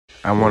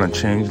I want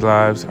to change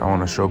lives. I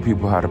want to show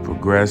people how to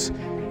progress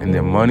in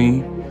their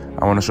money.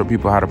 I want to show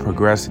people how to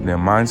progress in their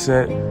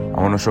mindset. I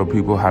want to show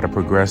people how to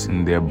progress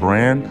in their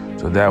brand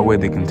so that way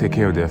they can take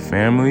care of their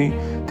family,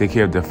 take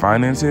care of their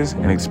finances,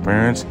 and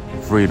experience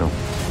freedom.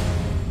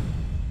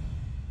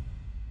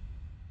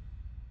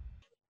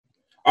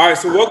 All right,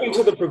 so welcome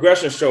to the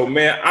Progression Show,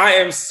 man. I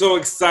am so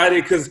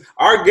excited because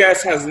our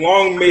guest has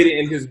long made it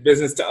in his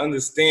business to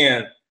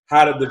understand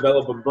how to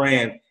develop a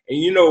brand. And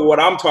you know what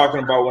I'm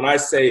talking about when I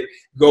say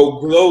go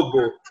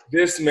global.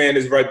 This man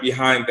is right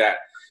behind that.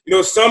 You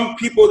know, some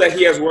people that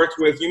he has worked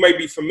with, you might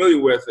be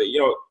familiar with it.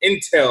 You know,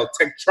 Intel,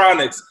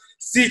 Tektronix,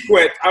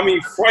 Sequent,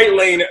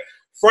 Freightliner.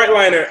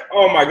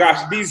 Oh my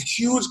gosh, these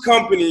huge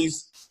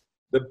companies.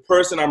 The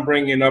person I'm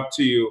bringing up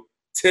to you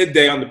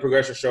today on the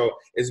Progression Show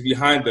is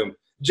behind them.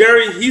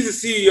 Jerry,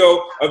 he's the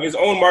CEO of his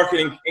own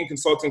marketing and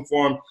consulting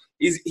firm.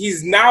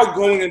 He's now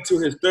going into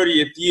his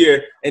 30th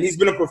year, and he's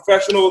been a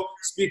professional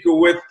speaker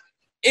with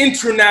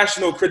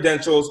international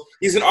credentials.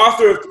 He's an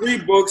author of 3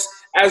 books,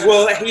 as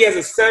well as he has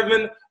a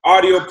 7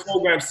 audio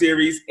program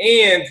series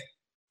and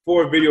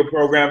 4 video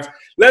programs.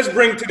 Let's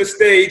bring to the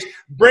stage,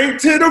 bring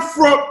to the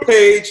front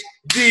page,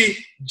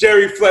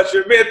 Jerry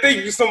Fletcher. Man,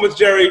 thank you so much,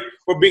 Jerry,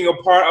 for being a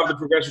part of the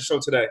Progression Show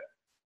today.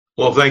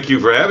 Well, thank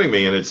you for having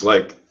me. And it's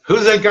like,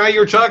 who's that guy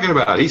you're talking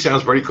about? He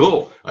sounds pretty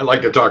cool. I'd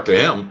like to talk to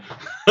him.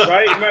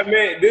 Right, my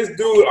man, this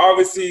dude,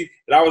 obviously,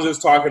 that I was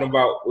just talking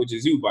about, which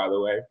is you, by the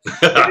way,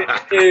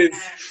 is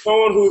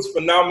someone who's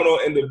phenomenal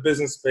in the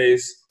business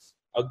space,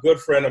 a good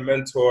friend, a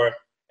mentor,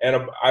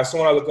 and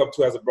someone I look up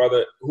to as a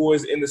brother who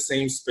is in the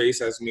same space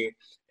as me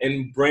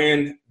in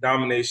brand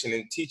domination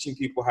and teaching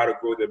people how to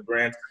grow their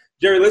brand.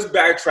 Jerry, let's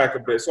backtrack a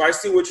bit. So I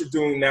see what you're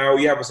doing now.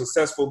 You have a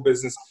successful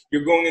business.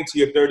 You're going into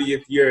your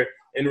 30th year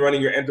in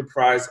running your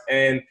enterprise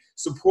and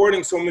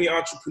supporting so many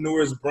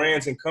entrepreneurs,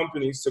 brands, and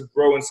companies to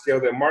grow and scale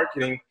their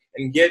marketing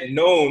and get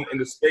known in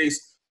the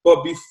space.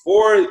 But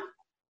before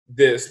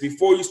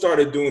you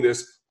started doing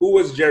this, who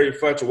was Jerry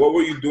Fletcher? What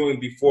were you doing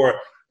before,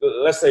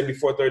 let's say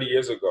before 30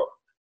 years ago?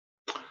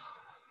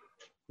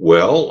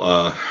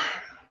 Well,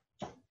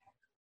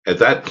 at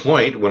that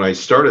point, when I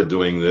started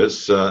doing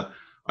this,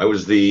 I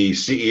was the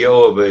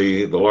CEO of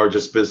the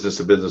largest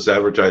business-to-business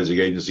advertising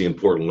agency in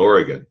Portland,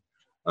 Oregon,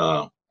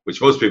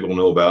 which most people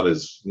know about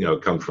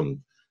come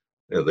from,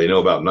 they know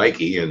about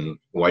Nike and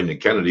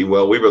Wieden & Kennedy.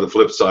 Well, we were the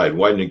flip side.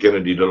 Wieden &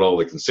 Kennedy did all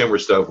the consumer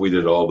stuff. We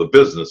did all the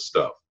business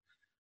stuff.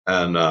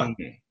 And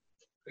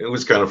it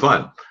was kind of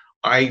fun.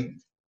 I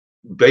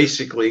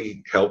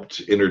basically helped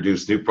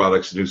introduce new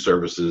products, new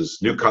services,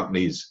 new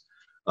companies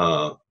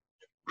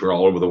for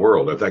all over the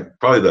world. In fact,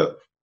 probably the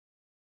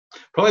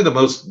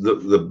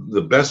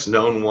best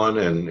known one,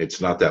 and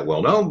it's not that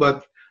well known,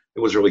 but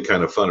it was really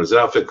kind of fun. It was an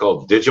outfit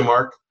called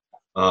Digimarc,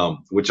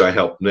 which I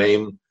helped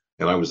name.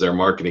 And I was their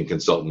marketing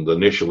consultant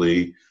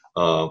initially.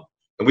 And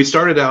we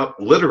started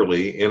out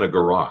literally in a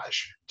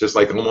garage, just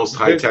like almost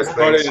high-tech things.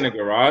 Started in a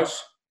garage?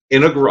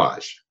 In a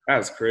garage.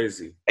 That's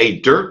crazy. A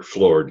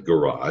dirt-floored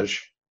garage,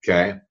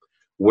 okay,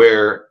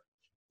 where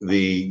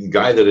the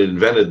guy that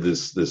invented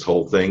this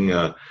whole thing,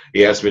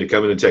 he asked me to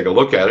come in and take a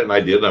look at it, and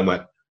I did. And I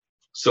went,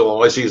 so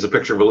all I see is a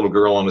picture of a little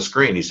girl on the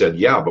screen. He said,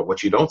 yeah, but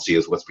what you don't see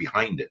is what's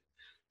behind it.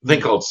 A thing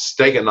called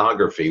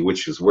steganography,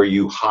 which is where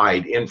you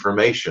hide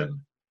information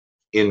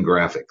in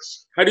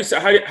graphics. How do you say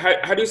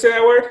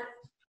that word?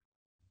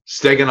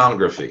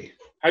 Steganography.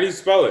 How do you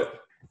spell it?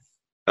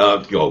 Oh,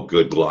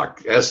 good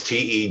luck.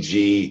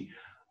 Steganography,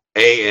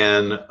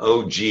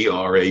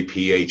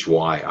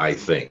 I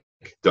think.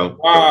 Don't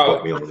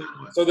quote me on that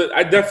one. So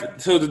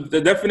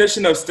the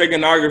definition of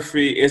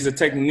steganography is a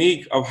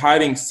technique of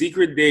hiding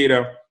secret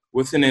data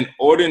within an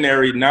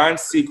ordinary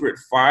non-secret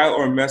file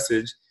or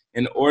message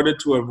in order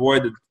to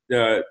avoid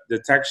the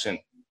detection.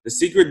 The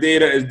secret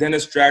data is then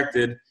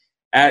extracted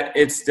at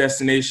its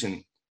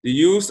destination. The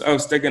use of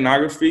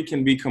steganography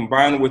can be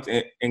combined with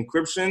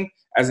encryption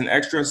as an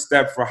extra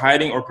step for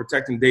hiding or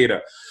protecting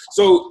data.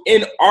 So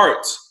in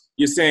art,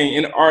 you're saying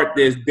in art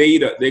there's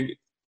data.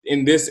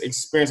 In this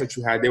experience that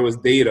you had, there was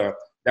data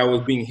that was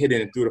being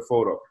hidden through the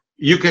photo.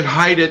 You could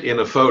hide it in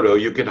a photo.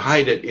 You could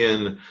hide it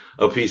in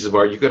a piece of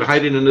art. You could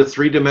hide it in a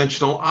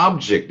 3-dimensional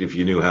object if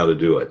you knew how to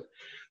do it.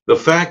 The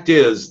fact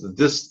is that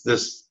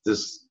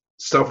this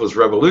stuff was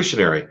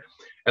revolutionary.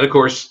 And of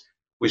course,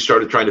 we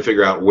started trying to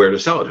figure out where to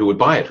sell it, who would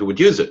buy it, who would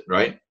use it,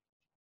 right?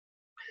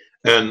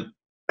 And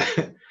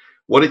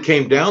what it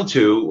came down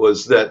to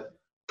was that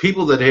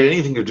people that had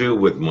anything to do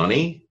with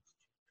money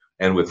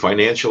and with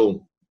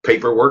financial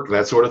paperwork,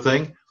 that sort of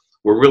thing,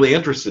 were really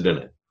interested in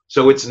it.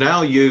 So it's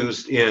now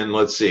used in,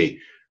 let's see,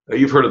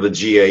 you've heard of the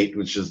G8,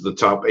 which is the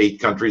top 8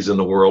 countries in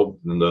the world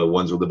and the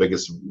ones with the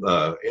biggest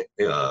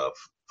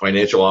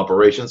financial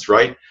operations,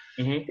 right?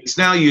 Mm-hmm. It's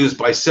now used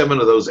by 7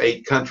 of those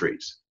 8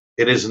 countries.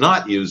 It is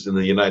not used in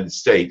the United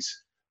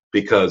States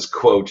because,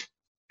 quote,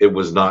 it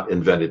was not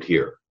invented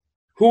here.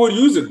 Who would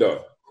use it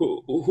though?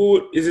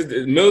 Who is it?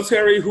 The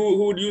military?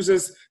 Who would use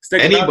this?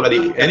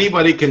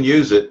 Anybody can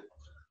use it.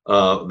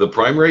 The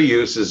primary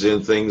use is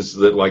in things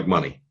that like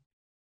money.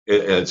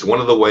 It's one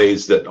of the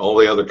ways that all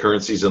the other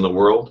currencies in the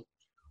world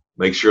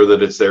make sure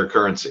that it's their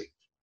currency.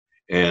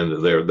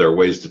 And there are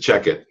ways to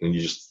check it, and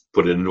you just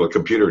put it into a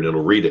computer and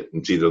it'll read it.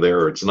 It's either there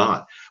or it's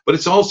not. But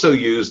it's also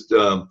used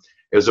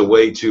as a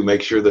way to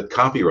make sure that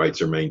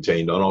copyrights are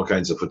maintained on all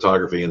kinds of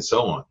photography and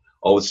so on.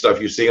 All the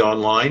stuff you see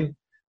online,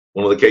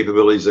 one of the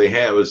capabilities they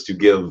have is to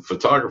give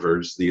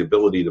photographers the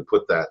ability to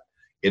put that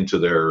into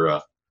their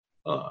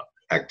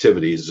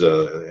activities,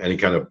 any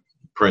kind of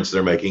prints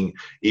they're making,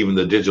 even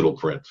the digital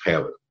prints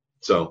have it.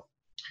 So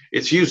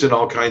it's used in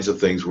all kinds of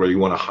things where you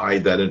want to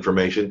hide that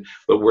information,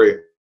 but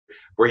where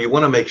you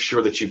want to make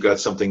sure that you've got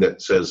something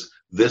that says,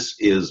 this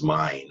is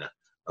mine,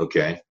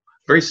 okay?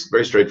 Very,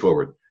 very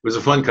straightforward. It was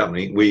a fun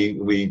company.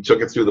 We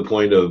took it through the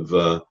point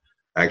of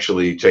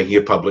actually taking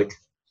it public.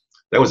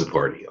 That was a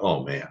party.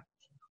 Oh, man.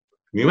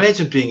 Can you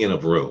imagine being in a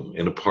room,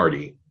 in a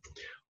party,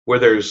 where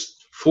there's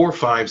 4,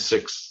 5,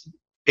 6,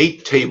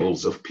 8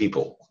 tables of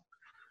people,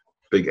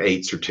 big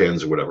 8s or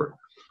 10s or whatever,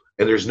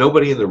 and there's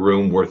nobody in the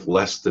room worth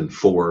less than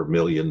 $4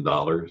 million?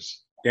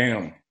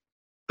 Damn.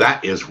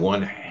 That is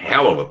one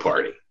hell of a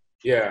party.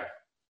 Yeah.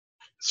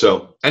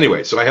 So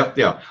anyway, so I helped,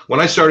 when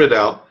I started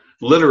out,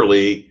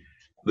 literally,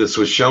 this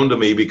was shown to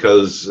me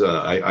because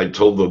I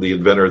told the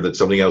inventor that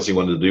something else he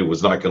wanted to do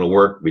was not going to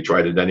work. We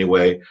tried it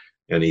anyway.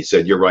 And he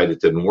said, you're right, it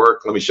didn't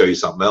work. Let me show you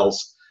something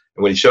else.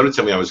 And when he showed it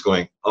to me, I was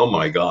going, oh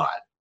my God.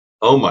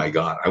 Oh my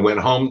God. I went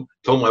home,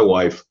 told my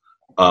wife,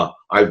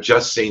 I've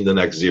just seen the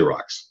next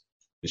Xerox.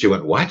 And she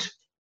went, what?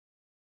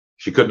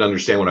 She couldn't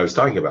understand what I was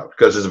talking about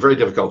because it's a very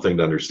difficult thing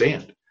to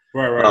understand.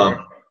 Right.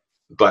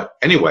 But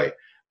anyway,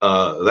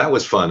 that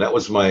was fun. That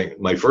was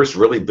my first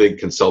really big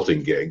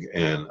consulting gig,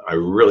 and I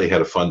really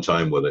had a fun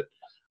time with it.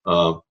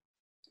 So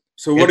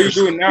what are you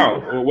doing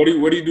now? Or what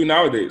do you do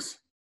nowadays?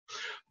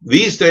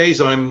 These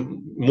days,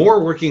 I'm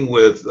more working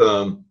with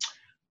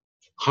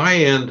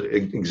high-end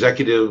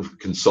executive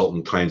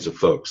consultant kinds of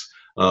folks,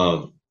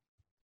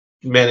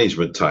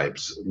 management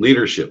types,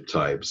 leadership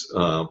types,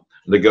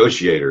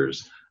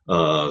 negotiators,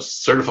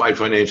 certified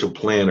financial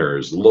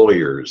planners,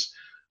 lawyers,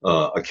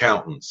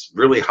 accountants,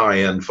 really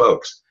high-end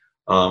folks.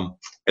 And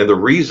the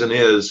reason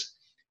is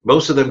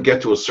most of them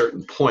get to a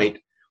certain point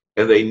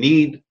and they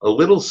need a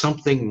little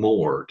something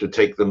more to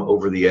take them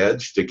over the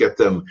edge, to get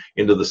them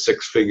into the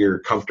 6-figure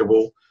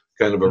comfortable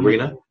kind of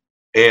arena.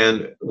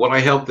 And what I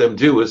help them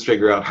do is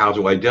figure out how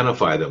to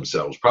identify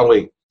themselves.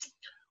 Probably,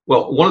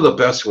 well, one of the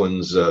best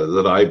ones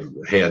that I've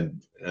had,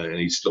 and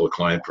he's still a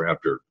client for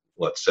after,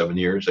 what, 7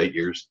 years, 8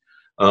 years.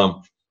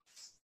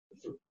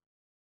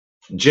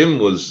 Jim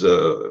was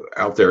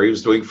out there. He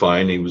was doing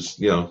fine. He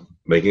was,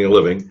 making a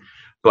living,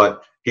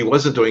 but he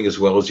wasn't doing as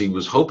well as he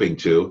was hoping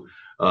to.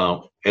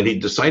 And he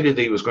decided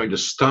that he was going to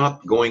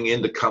stop going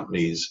into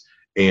companies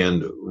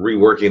and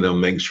reworking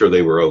them, making sure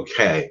they were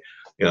okay.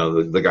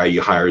 The guy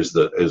you hire is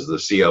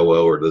the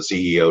COO or the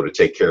CEO to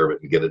take care of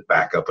it and get it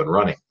back up and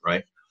running,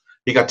 right?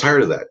 He got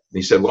tired of that. And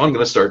he said, well, I'm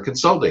going to start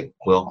consulting.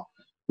 Well,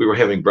 we were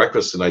having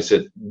breakfast and I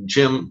said,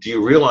 Jim, do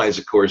you realize,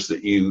 of course,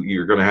 that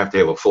you're going to have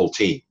a full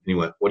team? And he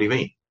went, what do you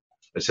mean?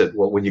 I said,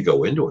 well, when you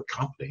go into a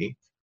company,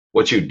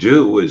 what you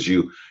do is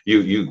you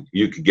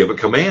could give a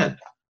command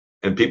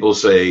and people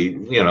say,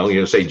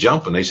 say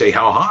jump and they say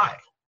how high.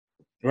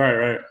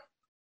 Right.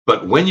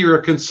 But when you're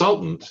a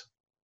consultant,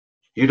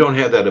 you don't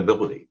have that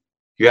ability.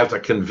 You have to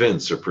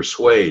convince or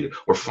persuade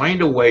or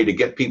find a way to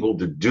get people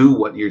to do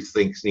what you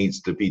think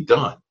needs to be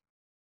done.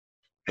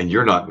 And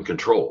you're not in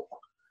control.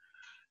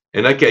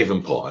 And that gave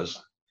him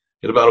pause.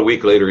 And about a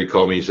week later, he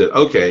called me. He said,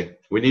 okay,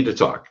 we need to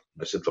talk.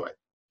 I said, fine.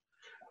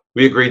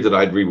 We agreed that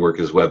I'd rework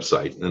his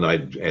website and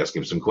I'd ask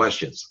him some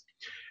questions.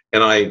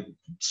 And I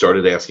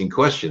started asking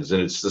questions.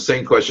 And it's the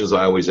same questions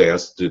I always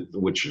ask,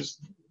 which is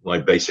my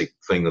basic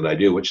thing that I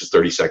do, which is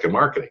 30-second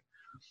marketing.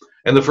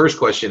 And the first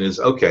question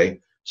is, okay,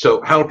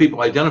 so how do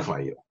people identify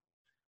you?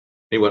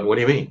 He went, what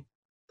do you mean?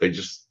 They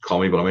just call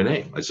me by my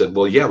name. I said,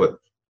 well, yeah, but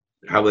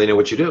how do they know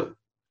what you do?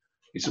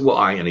 He said, well,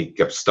 and he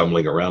kept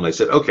stumbling around. I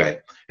said, okay,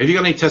 have you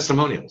got any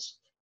testimonials?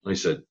 He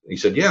said,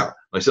 yeah.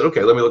 I said,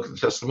 okay, let me look at the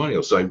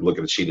testimonials. So I look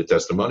at a sheet of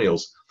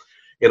testimonials.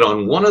 And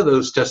on one of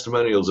those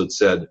testimonials, it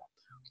said,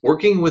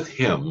 working with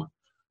him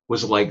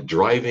was like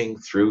driving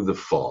through the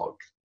fog.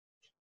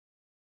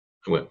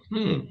 I went,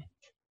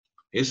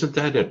 isn't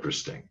that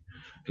interesting?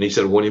 And he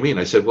said, what do you mean?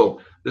 I said,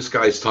 well, this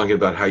guy's talking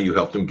about how you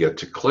helped him get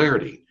to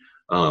clarity.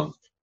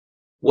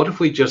 What if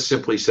we just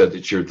simply said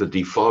that you're the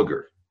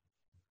defogger?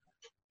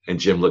 And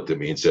Jim looked at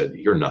me and said,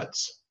 you're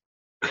nuts.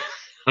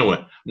 I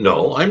went,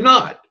 no, I'm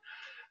not.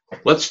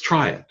 Let's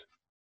try it.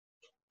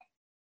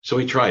 So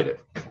we tried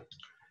it.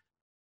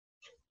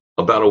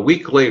 About a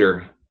week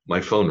later, my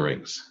phone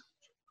rings.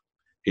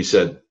 He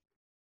said,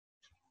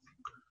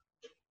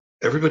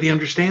 everybody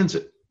understands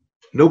it.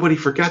 Nobody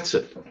forgets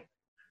it.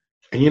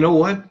 And you know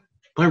what?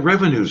 My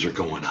revenues are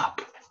going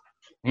up.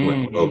 I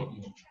went, oh,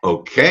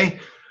 okay.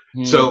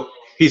 So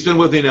he's been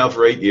with me now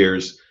for 8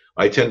 years.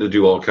 I tend to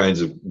do all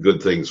kinds of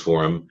good things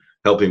for him,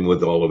 help him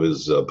with all of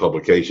his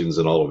publications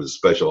and all of his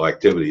special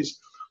activities.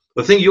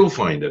 The thing you'll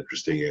find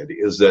interesting, Andy,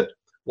 is that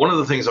one of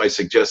the things I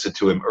suggested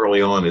to him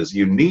early on is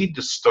you need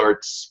to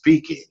start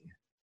speaking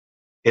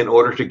in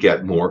order to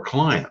get more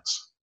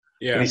clients.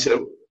 Yeah.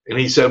 And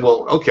he said,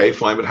 well, okay,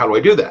 fine, but how do I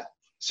do that?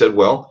 He said,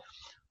 well,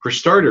 for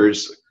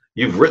starters,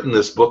 you've written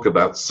this book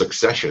about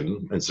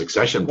succession and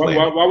succession planning.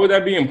 Why would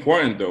that be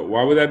important, though?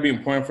 Why would that be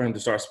important for him to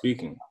start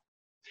speaking?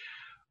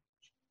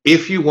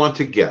 If you want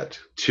to get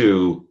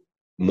to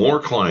more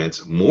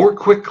clients more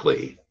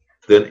quickly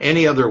than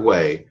any other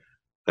way,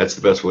 that's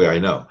the best way I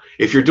know.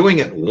 If you're doing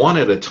it one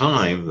at a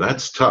time,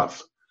 that's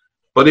tough.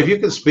 But if you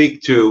can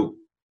speak to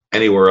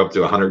anywhere up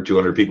to 100,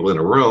 200 people in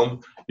a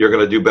room, you're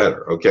going to do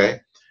better, okay?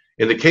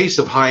 In the case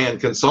of high-end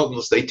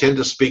consultants, they tend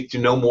to speak to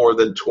no more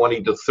than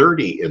 20 to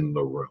 30 in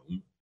the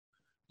room,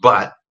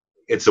 but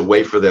it's a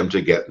way for them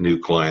to get new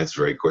clients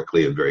very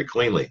quickly and very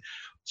cleanly.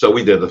 So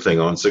we did a thing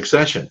on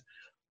succession.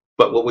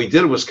 But what we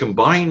did was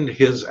combine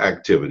his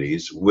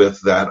activities with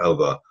that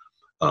of a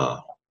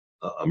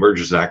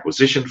mergers and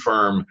acquisition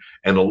firm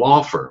and a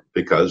law firm,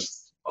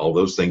 because all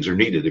those things are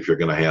needed if you're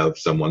going to have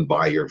someone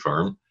buy your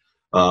firm.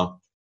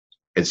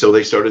 And so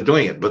they started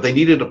doing it, but they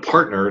needed a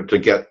partner to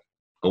get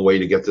a way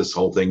to get this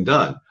whole thing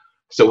done.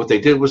 So what they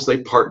did was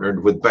they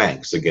partnered with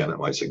banks, again, at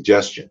my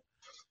suggestion.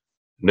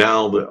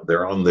 Now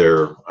they're on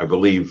their, I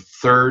believe,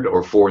 third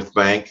or fourth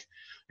bank,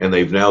 and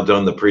they've now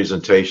done the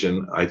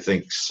presentation, I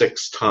think,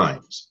 6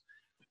 times.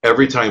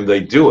 Every time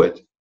they do it,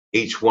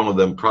 each one of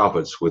them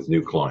profits with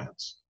new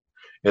clients.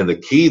 And the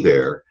key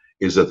there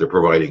is that they're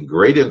providing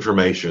great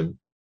information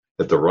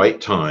at the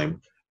right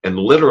time, and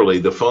literally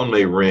the phone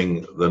may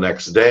ring the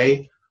next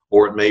day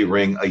or it may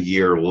ring a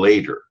year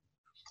later.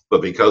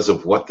 But because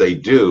of what they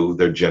do,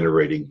 they're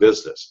generating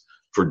business.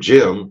 For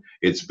Jim,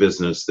 it's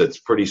business that's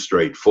pretty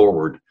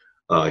straightforward.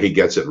 He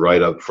gets it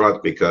right up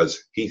front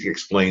because he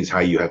explains how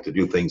you have to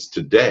do things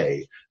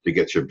today to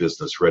get your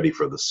business ready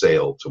for the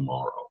sale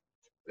tomorrow,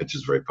 which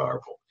is very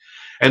powerful.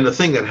 And the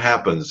thing that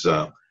happens,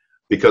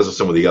 because of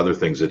some of the other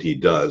things that he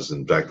does,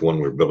 in fact, one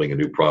we're building a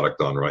new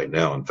product on right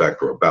now. In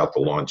fact, we're about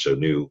to launch a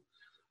new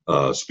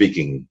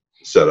speaking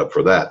setup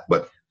for that.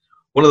 But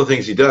one of the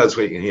things he does,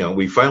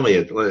 we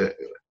finally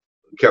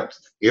kept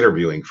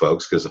interviewing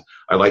folks, because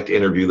I like to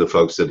interview the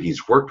folks that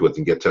he's worked with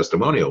and get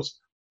testimonials,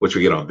 which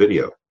we get on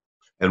video.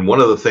 And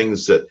one of the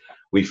things that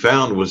we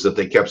found was that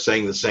they kept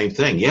saying the same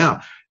thing.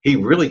 Yeah, he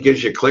really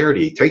gives you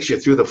clarity. He takes you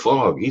through the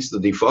fog. He's the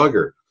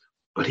defogger,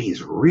 but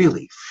he's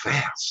really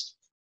fast.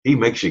 He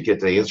makes you get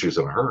the answers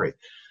in a hurry.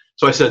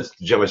 So I said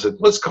to Jim, I said,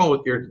 let's call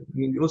it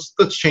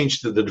let's change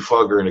to the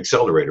defogger and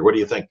accelerator. What do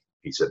you think?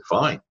 He said,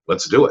 fine,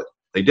 let's do it.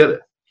 They did it.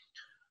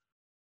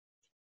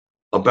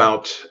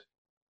 About,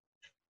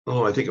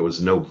 I think it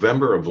was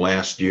November of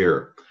last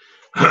year,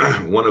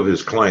 one of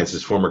his clients,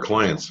 his former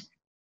clients,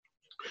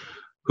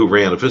 who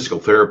ran a physical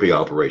therapy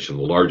operation,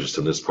 the largest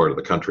in this part of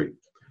the country,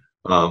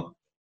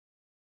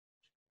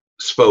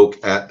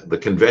 spoke at the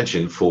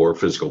convention for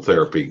physical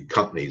therapy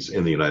companies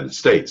in the United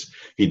States.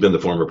 He'd been the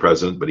former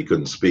president, but he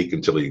couldn't speak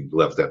until he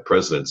left that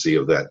presidency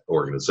of that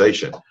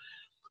organization.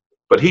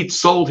 But he'd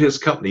sold his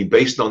company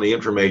based on the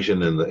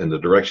information and the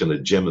direction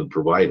that Jim had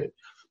provided.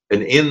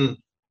 And in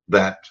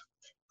that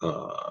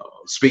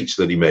speech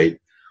that he made,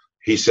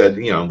 he said,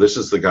 this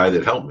is the guy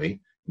that helped me.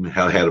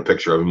 I had a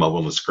picture of him up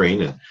on the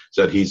screen and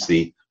said he's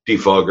the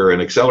defogger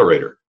and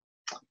accelerator.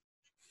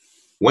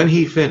 When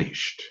he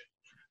finished,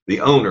 the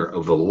owner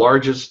of the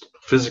largest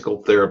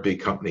physical therapy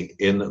company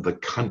in the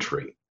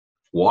country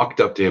walked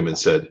up to him and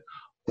said,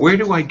 where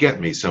do I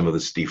get me some of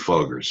this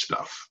defogger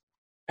stuff?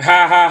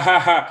 Ha ha ha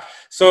ha.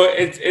 So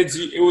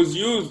it was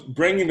you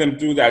bringing them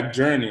through that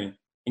journey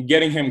and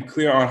getting him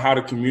clear on how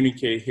to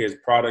communicate his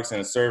products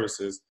and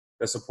services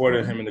that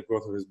supported him in the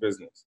growth of his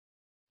business.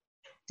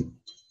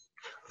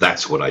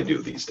 That's what I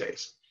do these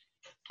days.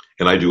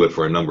 And I do it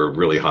for a number of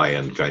really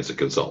high-end kinds of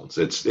consultants.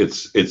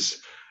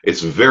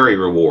 It's very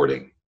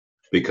rewarding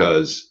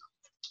because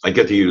I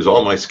get to use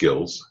all my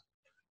skills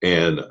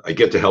and I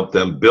get to help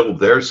them build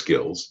their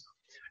skills.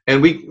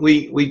 And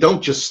we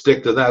don't just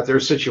stick to that. There are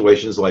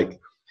situations like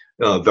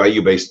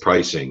value-based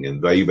pricing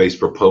and value-based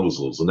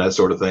proposals and that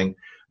sort of thing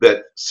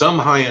that some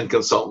high-end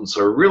consultants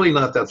are really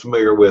not that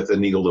familiar with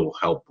and need a little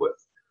help with.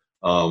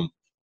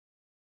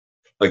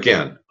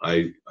 Again,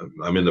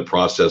 I'm in the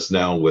process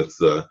now with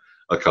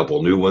a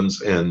couple new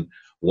ones, and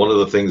one of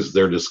the things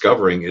they're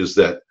discovering is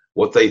that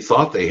what they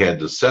thought they had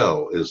to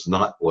sell is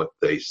not what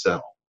they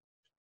sell.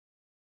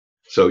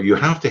 So you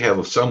have to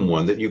have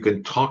someone that you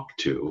can talk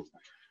to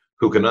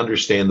who can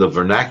understand the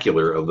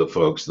vernacular of the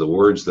folks, the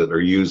words that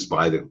are used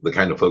by the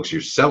kind of folks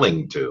you're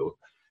selling to,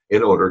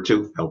 in order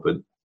to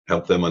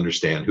help them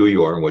understand who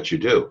you are and what you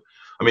do.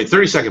 I mean,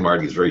 30-second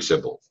marketing is very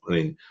simple. I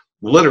mean,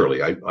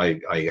 literally, I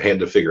had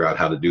to figure out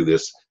how to do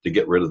this to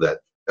get rid of that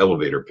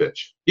elevator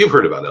pitch. You've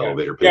heard about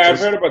elevator pitches. Yeah, I've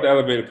heard about the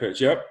elevator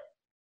pitch, yep.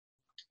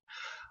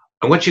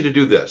 I want you to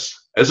do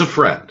this. As a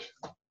friend,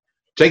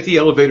 take the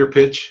elevator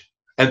pitch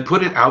and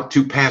put it out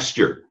to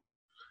pasture.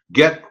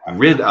 Get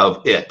rid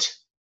of it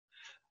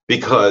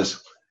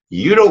because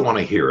you don't want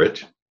to hear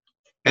it.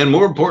 And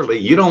more importantly,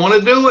 you don't want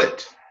to do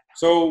it.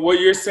 So what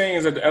you're saying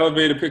is that the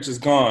elevator pitch is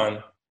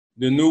gone.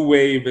 The new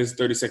wave is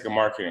 30-second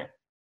marketing.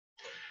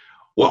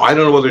 Well, I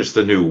don't know whether it's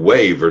the new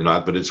wave or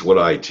not, but it's what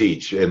I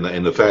teach.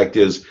 And the fact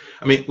is,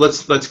 I mean,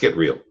 let's get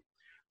real.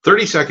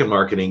 30-second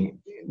marketing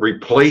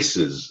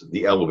replaces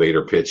the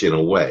elevator pitch in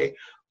a way,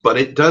 but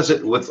it does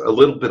it with a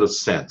little bit of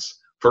sense.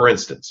 For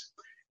instance,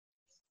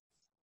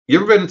 you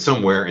ever been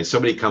somewhere and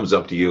somebody comes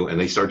up to you and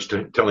they start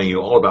telling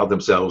you all about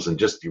themselves and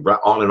just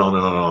on and on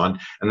and on and on,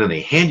 and then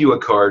they hand you a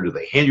card or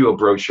they hand you a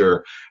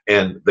brochure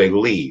and they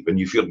leave and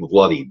you feel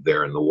bloodied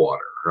there in the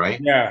water, right?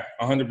 Yeah,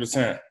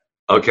 100%.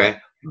 Okay,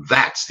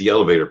 that's the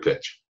elevator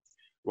pitch.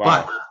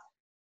 Wow.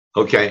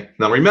 But, okay,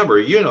 now remember,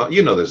 you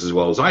know this as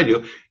well as I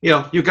do.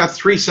 You've got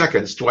 3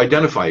 seconds to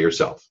identify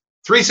yourself.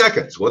 3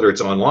 seconds, whether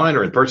it's online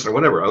or in person or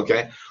whatever.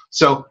 Okay,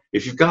 so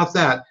if you've got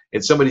that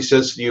and somebody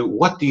says to you,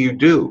 "What do you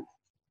do?"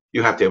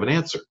 you have to have an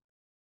answer.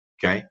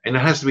 Okay, and it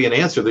has to be an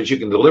answer that you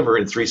can deliver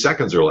in 3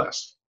 seconds or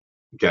less.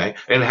 Okay,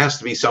 and it has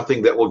to be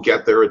something that will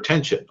get their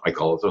attention. I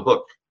call it a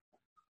hook,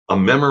 a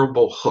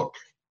memorable hook.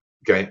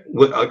 Okay,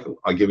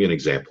 I'll give you an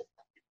example.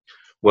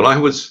 When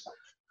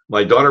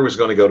my daughter was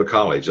going to go to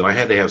college and I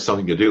had to have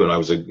something to do, and I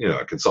was a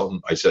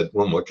consultant. I said,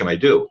 "Well, what can I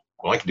do?"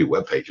 "Well, I can do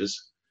web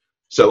pages."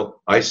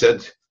 So I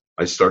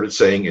started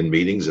saying in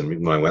meetings and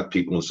when I met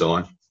people and so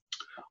on,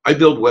 I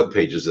build web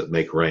pages that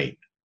make rain.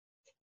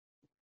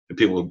 And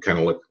people would kind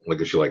of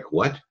look at you like,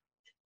 "What?"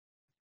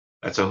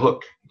 That's a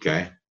hook.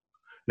 Okay.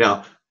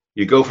 Now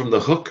you go from the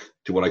hook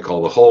to what I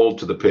call the hold,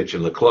 to the pitch,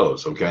 and the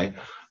close. Okay.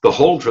 The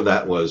hold for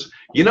that was,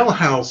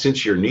 how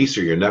since your niece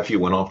or your nephew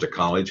went off to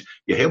college,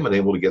 you haven't been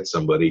able to get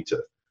somebody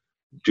to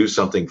do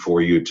something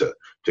for you to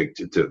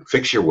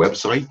fix your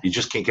website? You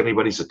just can't get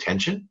anybody's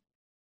attention?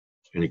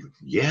 And you go,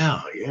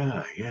 yeah.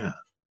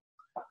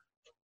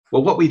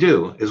 Well, what we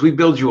do is we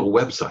build you a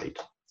website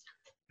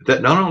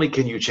that not only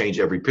can you change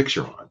every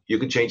picture on, you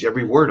can change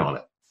every word on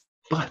it,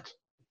 but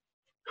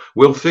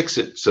we'll fix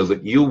it so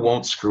that you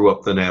won't screw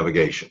up the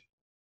navigation.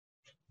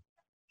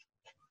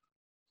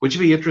 Would you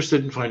be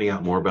interested in finding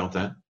out more about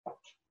that?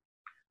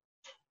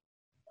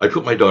 I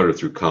put my daughter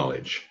through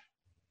college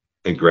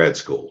and grad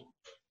school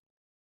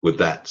with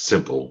that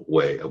simple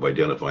way of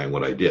identifying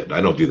what I did.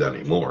 I don't do that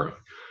anymore.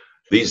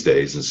 These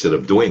days, instead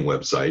of doing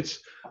websites,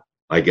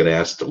 I get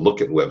asked to look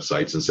at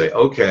websites and say,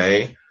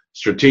 "Okay,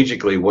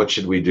 strategically, what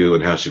should we do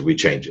and how should we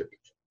change it?"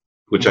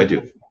 Which I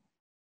do.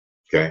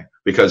 Okay,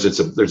 because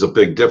there's a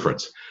big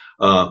difference.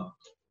 But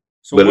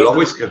it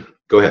always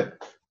go ahead.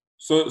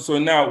 So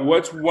now,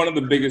 what's one of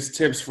the biggest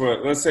tips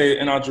for, let's say,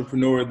 an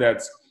entrepreneur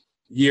that's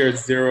year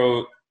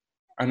zero,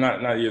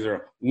 not year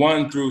zero,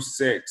 1 through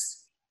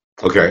 6.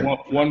 Okay.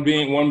 One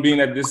being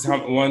that this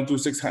 1 through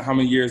 6, how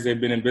many years they've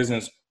been in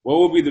business. What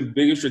would be the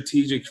biggest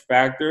strategic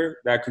factor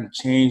that can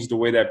change the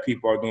way that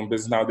people are doing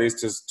business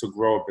nowadays to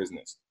grow a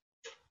business?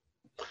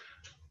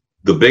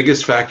 The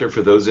biggest factor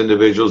for those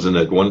individuals in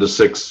that 1 to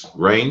 6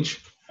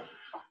 range,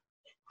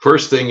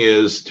 first thing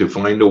is to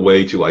find a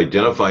way to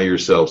identify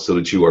yourself so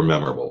that you are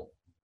memorable.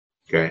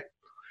 Okay.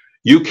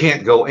 You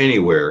can't go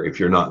anywhere if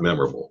you're not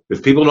memorable.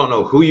 If people don't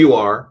know who you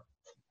are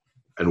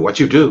and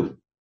what you do,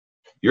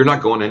 you're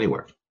not going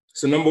anywhere.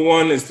 So number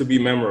 1 is to be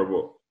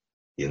memorable.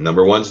 Yeah,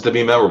 number 1 is to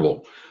be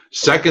memorable.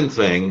 Second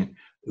thing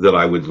that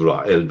I would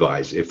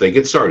advise, if they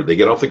get started, they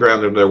get off the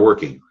ground and they're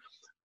working,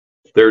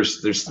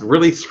 there's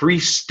really 3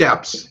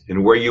 steps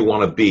in where you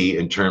want to be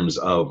in terms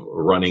of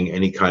running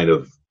any kind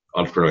of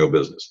entrepreneurial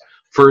business.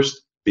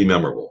 First, be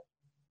memorable.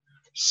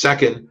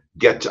 Second,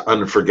 get to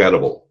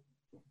unforgettable.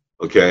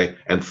 Okay.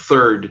 And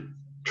third,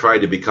 try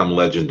to become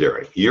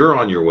legendary. You're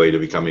on your way to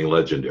becoming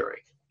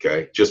legendary.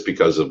 Okay. Just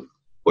because of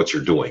what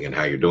you're doing and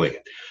how you're doing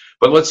it.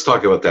 But let's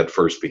talk about that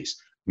first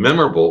piece.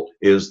 Memorable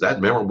is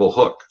that memorable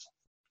hook.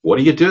 What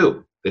do you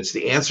do? It's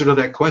the answer to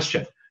that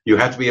question. You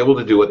have to be able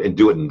to do it and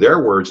do it in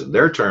their words and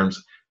their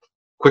terms,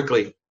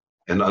 quickly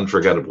and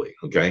unforgettably.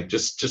 Okay.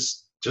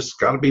 Just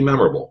got to be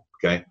memorable.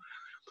 Okay.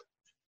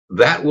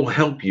 That will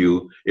help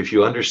you if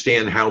you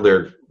understand how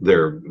they're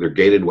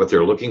gated, what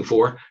they're looking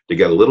for, to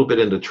get a little bit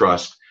into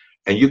trust,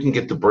 and you can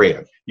get the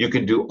brand. You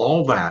can do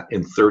all that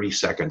in 30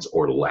 seconds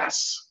or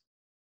less.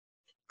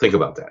 Think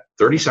about that.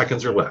 30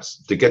 seconds or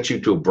less to get you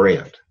to a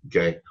brand.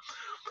 Okay.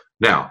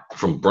 Now,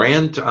 from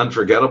brand to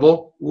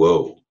unforgettable,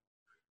 whoa.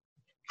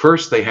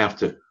 First, they have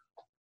to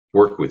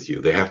work with you.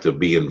 They have to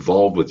be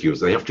involved with you.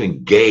 They have to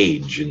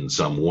engage in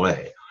some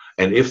way.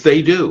 And if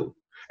they do,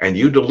 and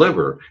you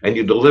deliver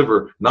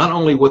not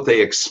only what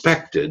they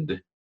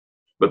expected,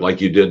 but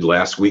like you did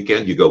last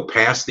weekend, you go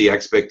past the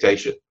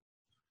expectation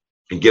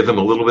and give them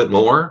a little bit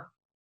more,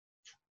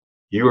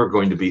 you are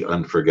going to be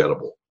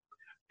unforgettable.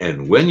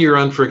 And when you're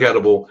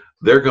unforgettable,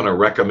 they're going to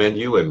recommend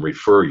you and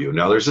refer you.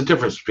 Now, there's a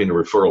difference between a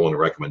referral and a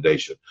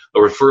recommendation. A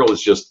referral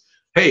is just,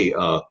 hey,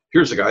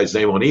 here's a guy's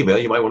name on email.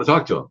 You might want to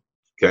talk to him.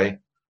 Okay.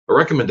 A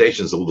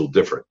recommendation is a little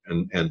different.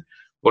 And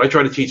what I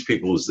try to teach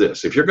people is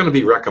this: if you're going to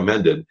be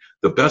recommended,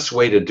 the best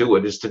way to do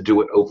it is to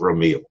do it over a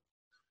meal.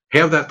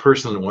 Have that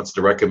person that wants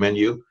to recommend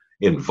you,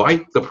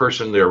 invite the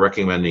person they're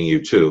recommending you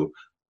to,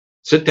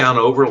 sit down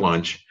over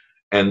lunch,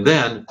 and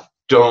then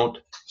don't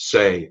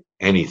say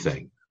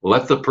anything.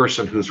 Let the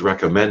person who's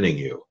recommending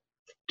you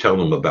tell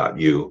them about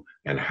you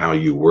and how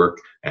you work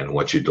and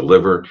what you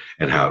deliver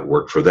and how it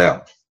worked for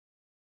them.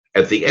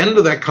 At the end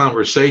of that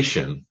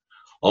conversation,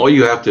 all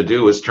you have to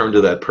do is turn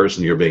to that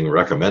person you're being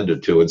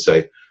recommended to and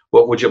say,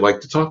 what would you like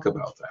to talk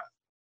about that?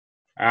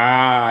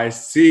 Ah, I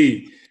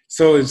see.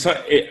 So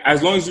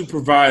as long as you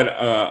provide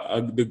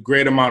the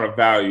great amount of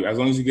value, as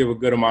long as you give a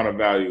good amount of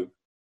value,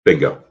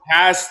 bingo.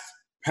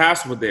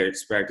 Past what they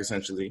expect,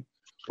 essentially.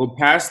 Well,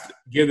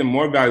 give them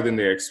more value than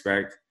they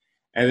expect.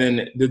 And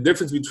then the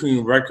difference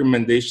between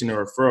recommendation and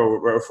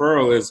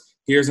referral is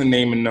here's a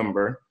name and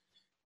number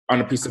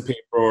on a piece of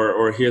paper,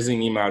 or here's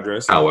an email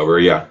address. However,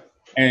 yeah.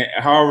 And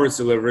however it's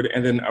delivered.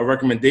 And then a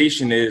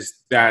recommendation is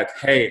that,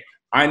 hey,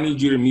 I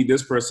need you to meet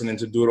this person and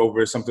to do it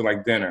over something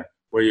like dinner,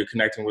 where you're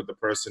connecting with the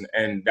person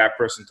and that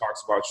person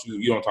talks about you.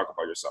 You don't talk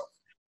about yourself.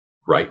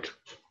 Right.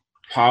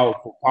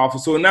 Powerful, powerful.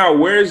 So now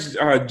where's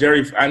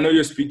Jerry? I know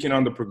you're speaking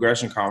on the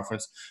Progression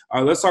Conference.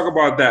 Let's talk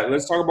about that.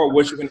 Let's talk about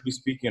what you're going to be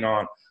speaking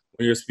on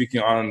when you're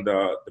speaking on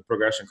the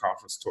Progression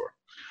Conference tour.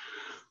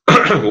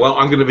 Well,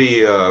 I'm going to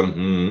be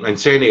in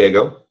San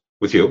Diego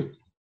with you.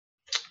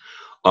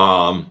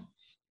 And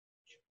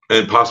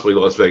possibly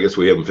Las Vegas.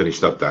 We haven't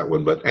finished up that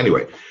one. But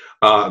anyway,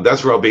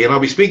 that's where I'll be. And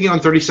I'll be speaking on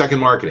 30-second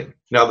marketing.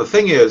 Now, the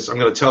thing is, I'm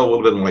going to tell a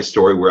little bit of my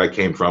story, where I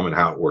came from and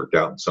how it worked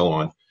out and so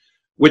on,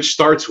 which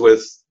starts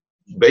with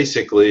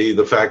basically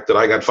the fact that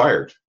I got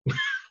fired.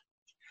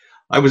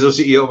 I was the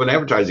CEO of an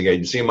advertising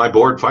agency, and my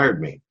board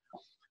fired me.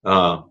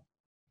 Did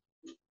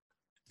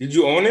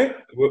you own it?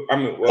 I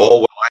mean, I had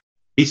a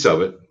piece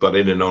of it, but I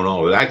didn't own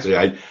all of it.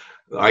 Actually,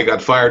 I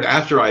got fired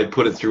after I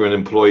put it through an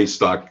employee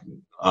stock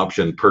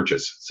option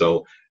purchase.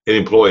 So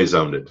employees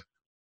owned it,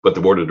 but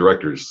the board of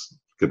directors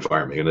could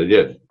fire me, and they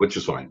did, which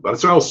is fine. But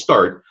so I'll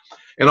start,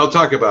 and I'll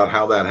talk about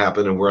how that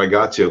happened and where I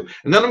got to.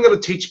 And then I'm going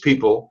to teach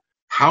people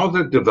how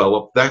to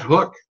develop that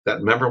hook,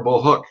 that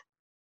memorable hook,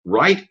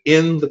 right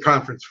in the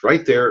conference,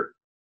 right there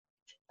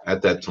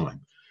at that time.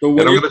 So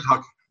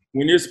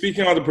when you're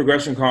speaking on the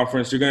Progression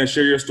Conference, you're going to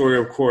share your story,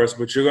 of course,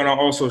 but you're going to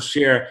also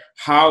share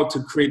how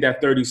to create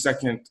that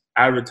 30-second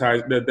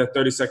that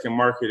 30-second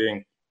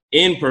marketing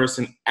in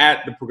person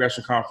at the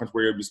Progression Conference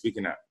where you'll be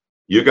speaking at.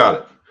 You got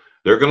it.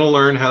 They're going to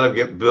learn how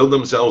to build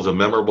themselves a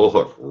memorable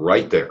hook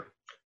right there.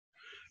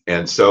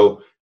 And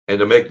so, and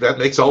to make that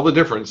makes all the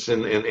difference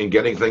in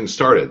getting things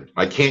started.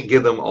 I can't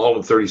give them all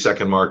of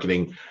 30-second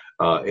marketing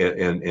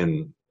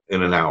in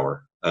an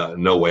hour.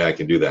 No way I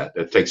can do that.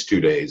 It takes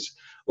 2 days,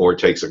 or it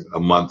takes a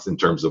month in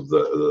terms of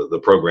the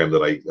program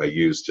that I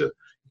use to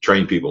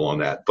train people on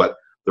that. But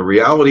the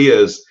reality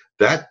is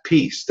that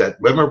piece,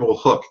 that memorable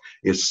hook,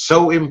 is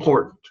so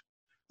important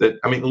that,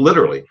 I mean,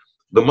 literally,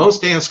 the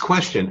most asked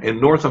question in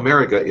North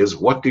America is,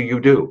 what do you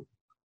do?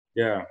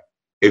 Yeah.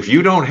 If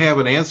you don't have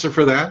an answer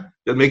for that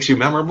makes you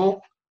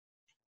memorable,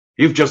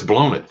 you've just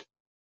blown it.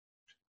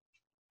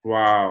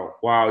 Wow.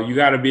 Wow. You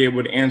got to be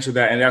able to answer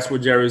that. And that's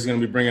what Jerry's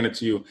going to be bringing it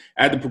to you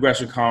at the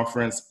Progression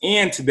Conference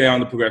and today on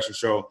the Progression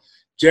Show.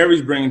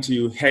 Jerry's bringing to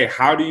you, hey,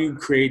 how do you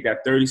create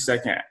that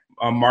 30-second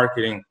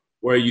marketing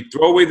where you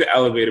throw away the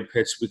elevator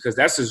pitch, because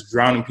that's just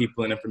drowning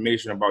people in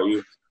information about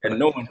you and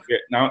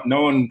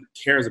no one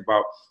cares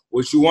about.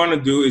 What you want to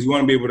do is you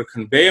want to be able to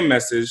convey a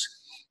message,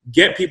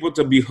 get people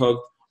to be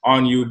hooked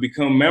on you,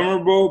 become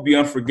memorable, be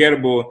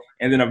unforgettable,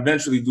 and then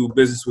eventually do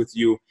business with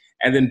you.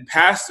 And then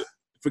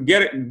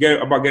forget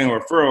about getting a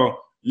referral.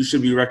 You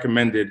should be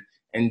recommended.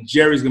 And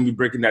Jerry's going to be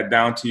breaking that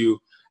down to you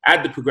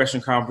at the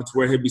Progression Conference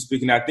where he'll be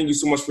speaking at. Thank you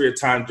so much for your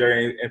time,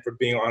 Jerry, and for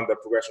being on the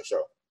Progression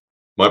Show.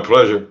 My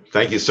pleasure.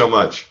 Thank you so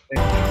much.